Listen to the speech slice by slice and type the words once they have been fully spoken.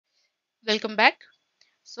Welcome back.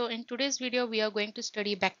 So in today's video we are going to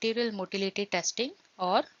study bacterial motility testing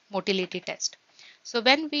or motility test. So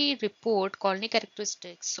when we report colony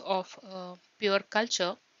characteristics of pure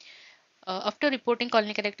culture, after reporting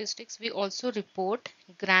colony characteristics we also report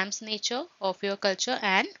Gram's nature of your culture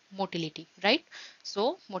and motility, right?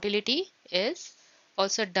 So motility is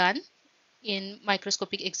also done in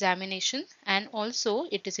microscopic examination and also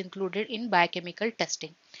it is included in biochemical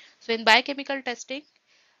testing. So in biochemical testing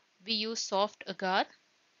we use soft agar,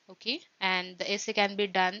 okay, and the assay can be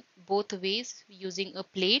done both ways using a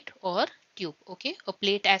plate or tube, okay, a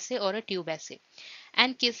plate assay or a tube assay.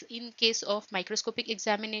 And in case of microscopic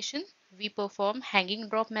examination we perform hanging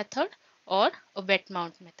drop method or a wet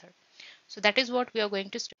mount method. So that is what we are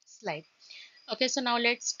going to slide. Okay, so now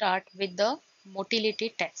let's start with the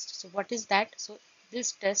motility test. So what is that? So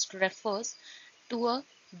this test refers to a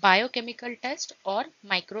biochemical test or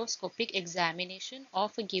microscopic examination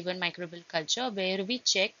of a given microbial culture where we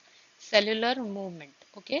check cellular movement,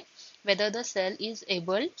 okay, whether the cell is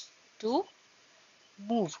able to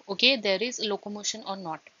move, okay, there is locomotion or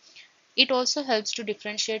not. It also helps to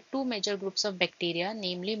differentiate two major groups of bacteria,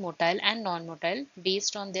 namely motile and non-motile,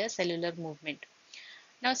 based on their cellular movement.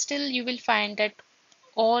 Now still you will find that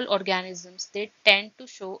all organisms, they tend to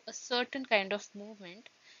show a certain kind of movement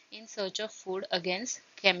in search of food against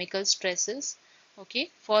chemical stresses, okay,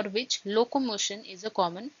 for which locomotion is a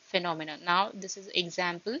common phenomenon. Now this is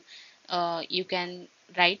example, you can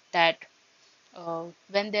write that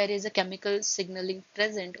when there is a chemical signaling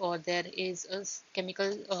present or there is a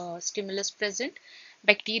chemical stimulus present,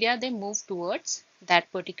 bacteria they move towards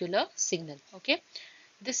that particular signal, okay.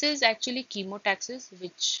 This is actually chemotaxis,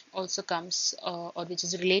 which also comes or which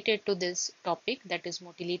is related to this topic, that is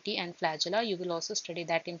motility and flagella. You will also study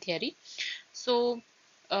that in theory. So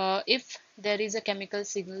if there is a chemical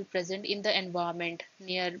signal present in the environment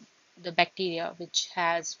near the bacteria which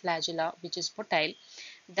has flagella, which is motile,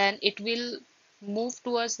 then it will move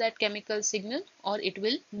towards that chemical signal or it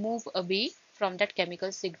will move away from that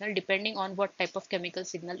chemical signal depending on what type of chemical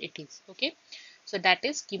signal it is, okay. So that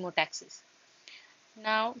is chemotaxis.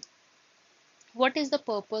 Now what is the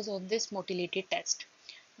purpose of this motility test?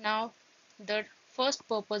 Now, the first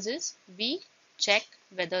purpose is we check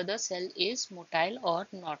whether the cell is motile or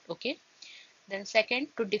not, okay. Then second,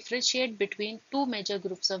 to differentiate between two major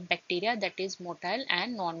groups of bacteria, that is motile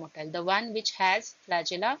and non-motile. The one which has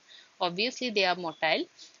flagella, obviously they are motile,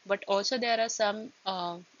 but also there are some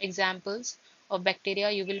examples of bacteria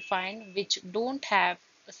you will find which don't have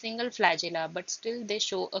a single flagella, but still they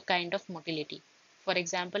show a kind of motility. For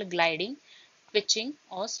example, gliding, twitching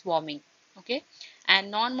or swarming, okay.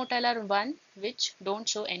 And non-motile are one which don't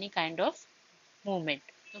show any kind of movement,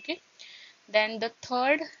 okay. Then the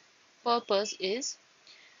third purpose is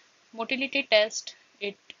motility test.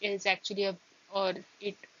 It is actually a, or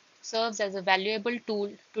it serves as a valuable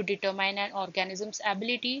tool to determine an organism's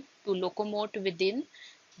ability to locomote within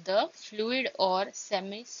the fluid or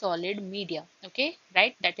semi-solid media, okay,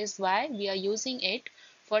 right. That is why we are using it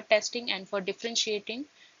for testing and for differentiating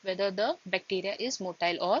whether the bacteria is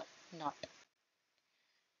motile or not.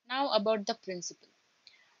 Now about the principle.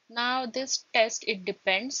 Now this test, it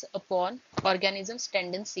depends upon organism's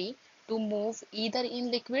tendency to move either in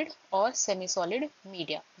liquid or semi-solid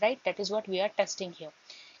media, right. That is what we are testing here.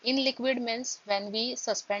 In liquid means when we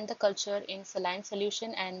suspend the culture in saline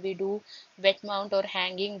solution and we do wet mount or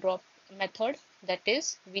hanging drop method, that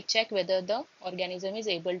is we check whether the organism is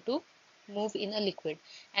able to move in a liquid.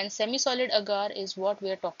 And semi-solid agar is what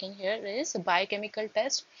we are talking here, is a biochemical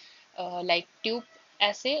test like tube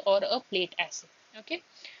assay or a plate assay, okay.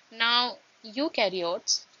 Now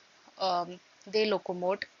eukaryotes, they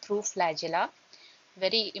locomote through flagella,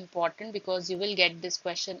 very important because you will get this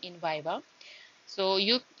question in Viva. So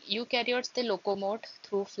eukaryotes, they locomote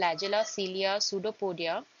through flagella, cilia,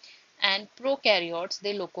 pseudopodia, and prokaryotes,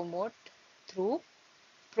 they locomote through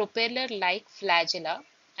propeller-like flagella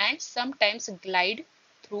and sometimes glide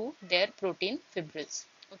through their protein fibrils.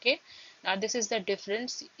 Okay. Now this is the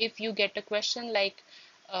difference. If you get a question like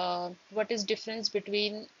what is difference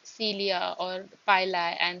between cilia or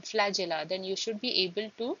pili and flagella, then you should be able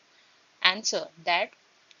to answer that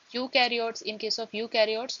eukaryotes, in case of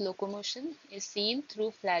eukaryotes, locomotion is seen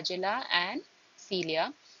through flagella and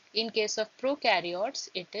cilia. In case of prokaryotes,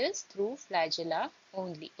 it is through flagella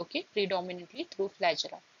only, okay, predominantly through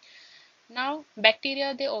flagella. Now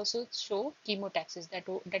bacteria, they also show chemotaxis.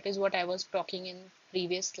 That is what I was talking in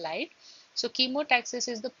previous slide. So chemotaxis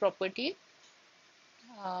is the property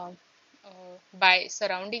uh, by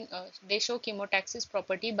surrounding, they show chemotaxis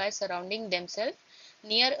property by surrounding themselves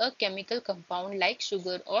near a chemical compound like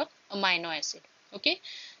sugar or amino acid, okay.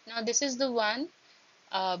 Now this is the one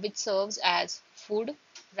which serves as food,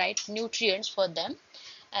 right, nutrients for them,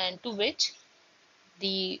 and to which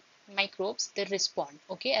the microbes they respond,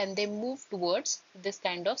 okay, and they move towards this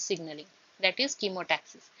kind of signaling, that is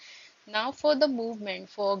chemotaxis. Now for the movement,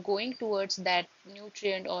 for going towards that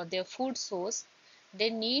nutrient or their food source, they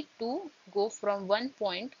need to go from one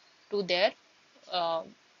point to their uh,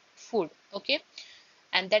 food, okay,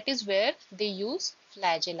 and that is where they use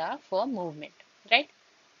flagella for movement, right?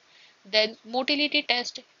 Then motility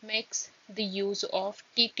test makes the use of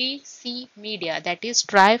TTC media, that is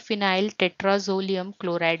triphenyl tetrazolium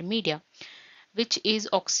chloride media, which is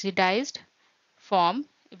oxidized form,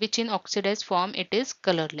 which in oxidized form it is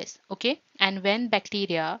colorless, okay. And when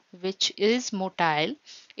bacteria which is motile,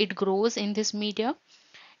 it grows in this media,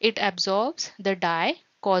 it absorbs the dye,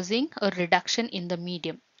 causing a reduction in the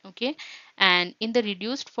medium, okay. And in the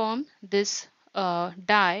reduced form, this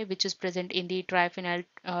dye which is present in the triphenyl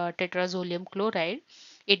tetrazolium chloride,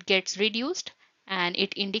 it gets reduced, and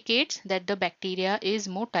it indicates that the bacteria is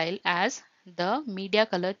motile as the media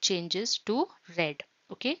color changes to red,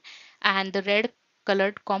 okay. And the red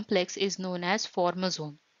colored complex is known as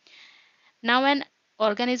formazole. Now, an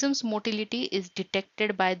organism's motility is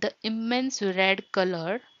detected by the immense red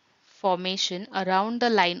color formation around the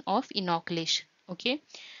line of inoculation. Okay.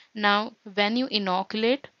 Now, when you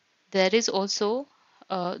inoculate, there is also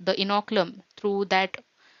the inoculum through that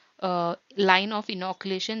line of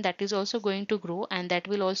inoculation that is also going to grow, and that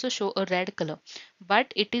will also show a red color,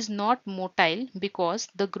 but it is not motile because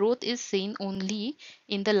the growth is seen only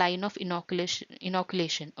in the line of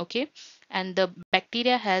inoculation, okay. And the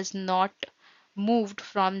bacteria has not moved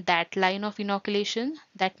from that line of inoculation,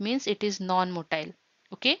 that means it is non-motile,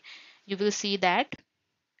 okay. You will see that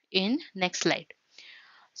in next slide.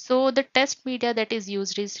 So the test media that is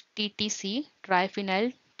used is TTC,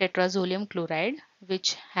 triphenyl tetrazolium chloride,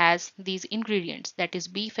 which has these ingredients, that is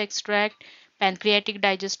beef extract, pancreatic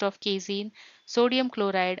digest of casein, sodium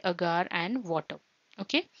chloride, agar, and water.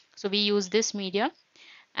 Okay, so we use this media.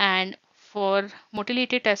 And for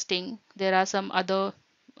motility testing, there are some other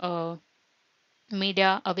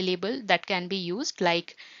media available that can be used,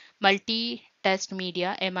 like multi-test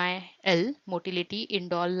media, MIL, motility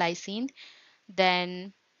indole lysine,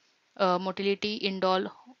 then motility indole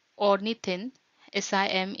ornithine,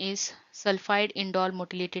 SIM is sulfide indole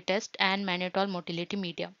motility test, and mannitol motility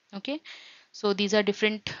media. Okay, so these are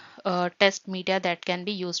different test media that can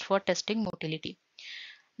be used for testing motility.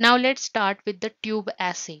 Now let's start with the tube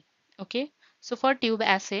assay. Okay, so for tube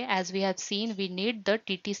assay, as we have seen, we need the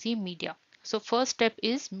TTC media. So first step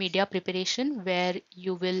is media preparation, where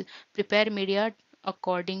you will prepare media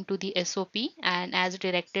according to the SOP and as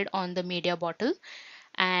directed on the media bottle,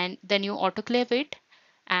 and then you autoclave it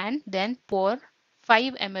and then pour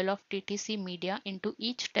 5 ml of TTC media into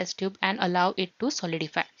each test tube and allow it to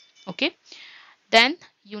solidify. Okay, then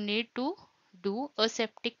you need to do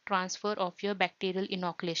aseptic transfer of your bacterial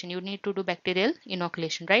inoculation. You need to do bacterial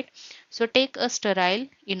inoculation, right? So take a sterile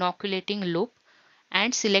inoculating loop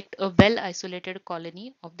and select a well isolated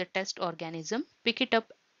colony of the test organism. Pick it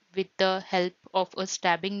up with the help of a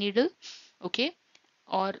stabbing needle, okay,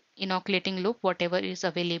 or inoculating loop, whatever is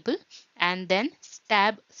available, and then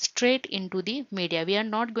stab straight into the media. We are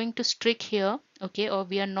not going to streak here, okay, or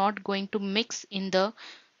we are not going to mix in the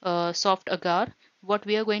soft agar. What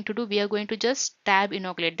we are going to do, we are going to just stab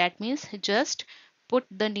inoculate. That means just put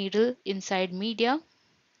the needle inside media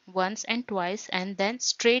once and twice and then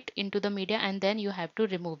straight into the media, and then you have to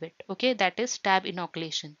remove it, okay. That is stab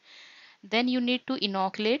inoculation. Then you need to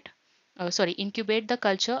incubate the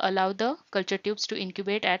culture. Allow the culture tubes to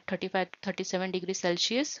incubate at 35 to 37 degrees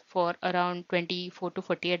Celsius for around 24 to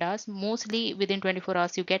 48 hours. Mostly within 24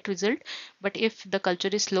 hours you get result, but if the culture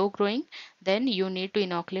is slow growing, then you need to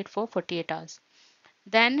inoculate for 48 hours.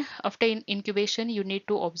 Then after incubation, you need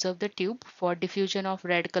to observe the tube for diffusion of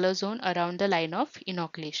red color zone around the line of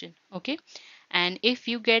inoculation. Okay. And if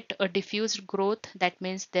you get a diffused growth, that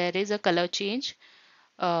means there is a color change,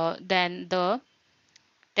 then the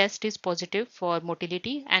test is positive for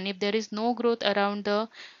motility. And if there is no growth around the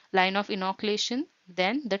line of inoculation,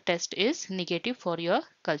 then the test is negative for your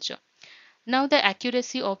culture. Now the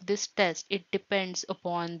accuracy of this test, it depends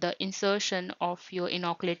upon the insertion of your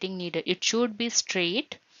inoculating needle. It should be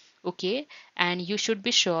straight, okay, and you should be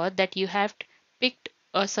sure that you have picked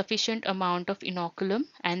a sufficient amount of inoculum,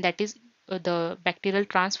 and that is the bacterial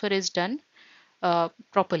transfer is done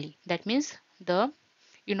properly. That means the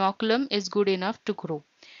inoculum is good enough to grow.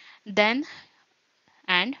 Then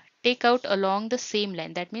and take out along the same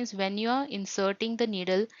line. That means when you are inserting the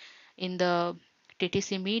needle in the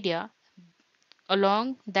TTC media,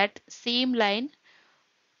 along that same line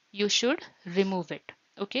you should remove it.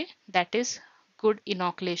 Okay, that is good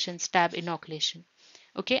inoculation, stab inoculation.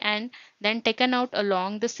 Okay, and then taken out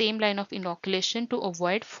along the same line of inoculation to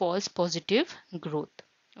avoid false positive growth.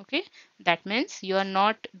 Okay, that means you are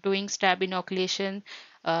not doing stab inoculation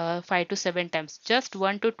 5 to 7 times, just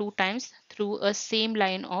 1 to 2 times through a same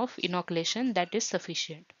line of inoculation, that is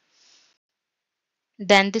sufficient.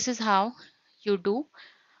 Then this is how you do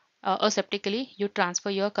aseptically. You transfer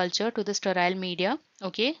your culture to the sterile media.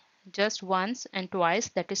 Okay, just once and twice,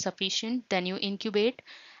 that is sufficient. Then you incubate,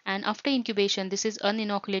 and after incubation, this is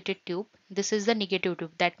uninoculated tube, this is the negative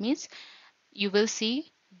tube. That means you will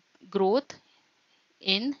see growth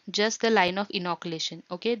in just the line of inoculation.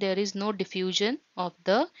 Okay, there is no diffusion of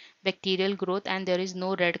the bacterial growth and there is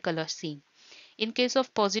no red color seen. In case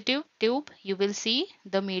of positive tube, you will see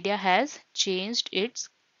the media has changed its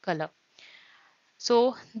color.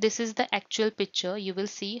 So this is the actual picture. You will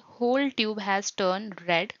see whole tube has turned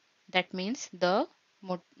red. That means the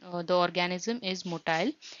organism is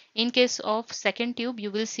motile. In case of second tube, you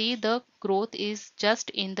will see the growth is just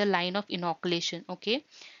in the line of inoculation. Okay,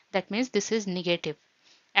 that means this is negative.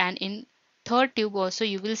 And in third tube also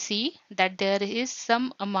you will see that there is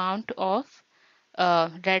some amount of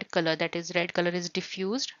red color, that is red color is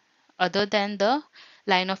diffused other than the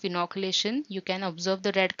line of inoculation. You can observe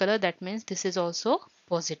the red color, that means this is also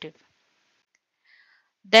positive.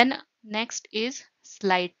 Then next is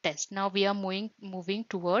slide test. Now we are moving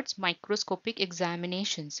towards microscopic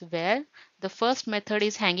examinations, where the first method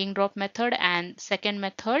is hanging drop method and second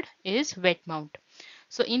method is wet mount.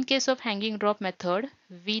 So in case of hanging drop method,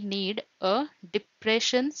 we need a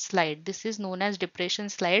depression slide. This is known as depression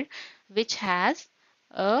slide, which has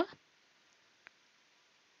a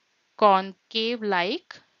concave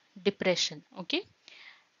like depression. Okay,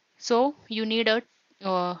 so you need a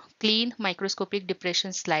clean microscopic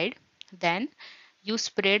depression slide. Then you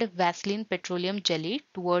spread Vaseline petroleum jelly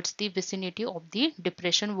towards the vicinity of the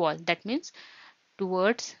depression wall. That means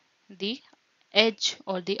towards the edge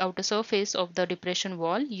or the outer surface of the depression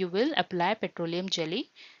wall, you will apply petroleum jelly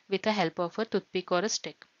with the help of a toothpick or a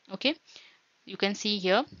stick. Okay, you can see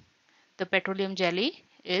here the petroleum jelly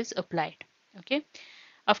is applied. Okay,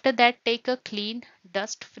 after that, take a clean,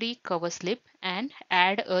 dust-free cover slip and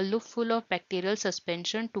add a loopful of bacterial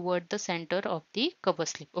suspension toward the center of the cover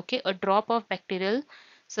slip. Okay, a drop of bacterial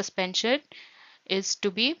suspension is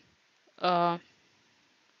to be uh,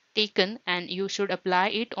 taken and you should apply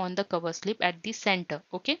it on the cover slip at the center.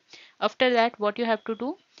 Okay, after that, what you have to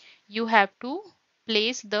do, you have to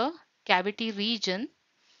place the cavity region.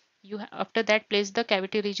 After that, place the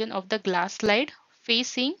cavity region of the glass slide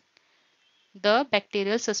facing the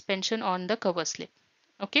bacterial suspension on the cover slip.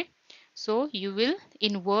 Okay, so you will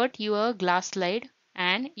invert your glass slide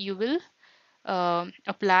and you will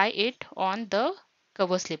apply it on the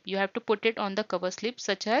cover slip. You have to put it on the cover slip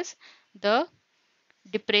such as the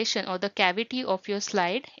depression or the cavity of your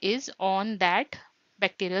slide is on that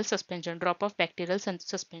bacterial suspension, drop of bacterial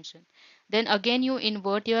suspension. Then again you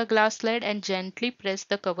invert your glass slide and gently press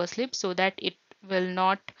the cover slip so that it will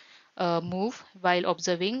not move while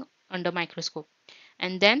observing under microscope.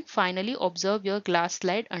 And then finally observe your glass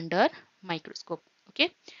slide under microscope. Okay,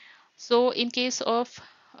 so in case of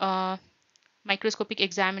uh, microscopic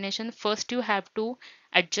examination, first you have to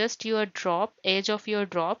adjust your drop, edge of your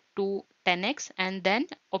drop to 10x and then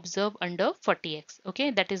observe under 40x.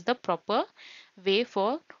 Okay, that is the proper way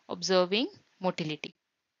for observing motility.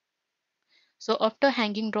 So after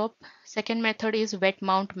hanging drop, second method is wet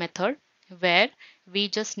mount method, where we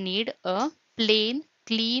just need a plain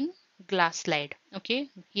clean glass slide. Okay,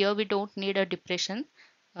 here we don't need a depression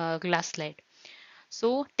glass slide.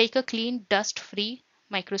 So take a clean dust free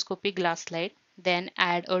microscopic glass slide, then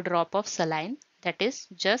add a drop of saline, that is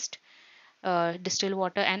just distilled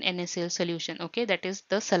water and NaCl solution. Okay, that is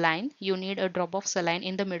the saline. You need a drop of saline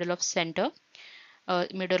in the middle of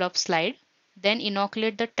middle of slide. Then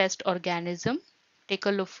inoculate the test organism. Take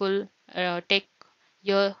a loopful, take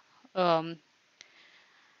your um,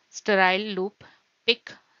 sterile loop,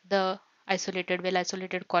 pick the well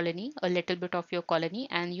isolated colony, a little bit of your colony,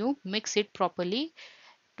 and you mix it properly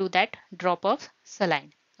to that drop of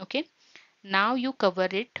saline. Okay, now you cover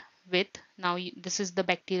it with, this is the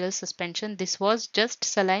bacterial suspension. This was just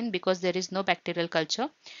saline because there is no bacterial culture.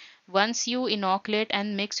 Once you inoculate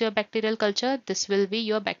and mix your bacterial culture, this will be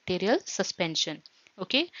your bacterial suspension.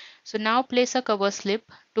 Okay, so now place a cover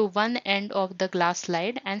slip to one end of the glass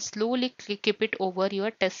slide and slowly keep it over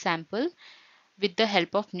your test sample with the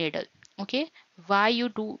help of needle. Okay, why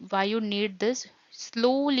you need this?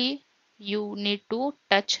 Slowly you need to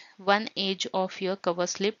touch one edge of your cover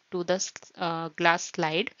slip to the glass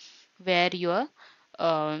slide where your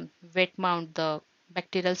wet mount, the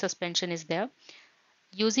bacterial suspension is there.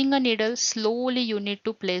 Using a needle, slowly you need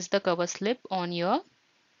to place the cover slip on your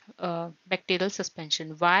bacterial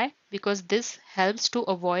suspension. Why? Because this helps to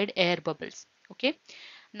avoid air bubbles. Okay.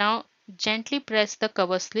 Now gently press the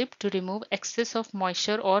cover slip to remove excess of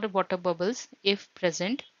moisture or water bubbles if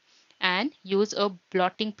present, and use a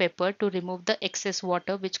blotting paper to remove the excess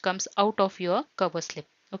water which comes out of your cover slip.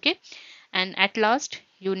 Okay. And at last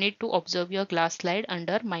you need to observe your glass slide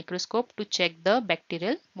under microscope to check the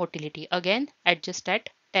bacterial motility. Again adjust at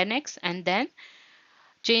 10x and then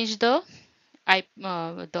change the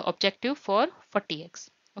objective for 40x.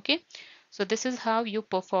 Okay, so this is how you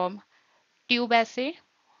perform tube assay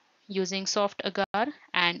using soft agar,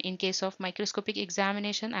 and in case of microscopic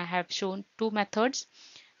examination I have shown two methods,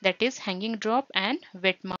 that is hanging drop and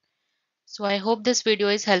wet mount. So I hope this video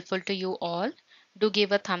is helpful to you all. Do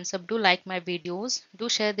give a thumbs up, do like my videos, do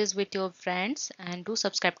share this with your friends, and do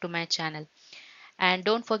subscribe to my channel. And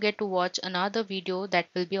don't forget to watch another video that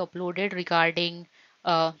will be uploaded regarding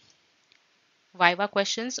Viva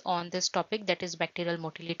questions on this topic, that is bacterial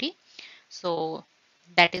motility. So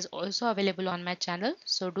that is also available on my channel.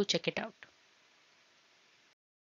 So do check it out.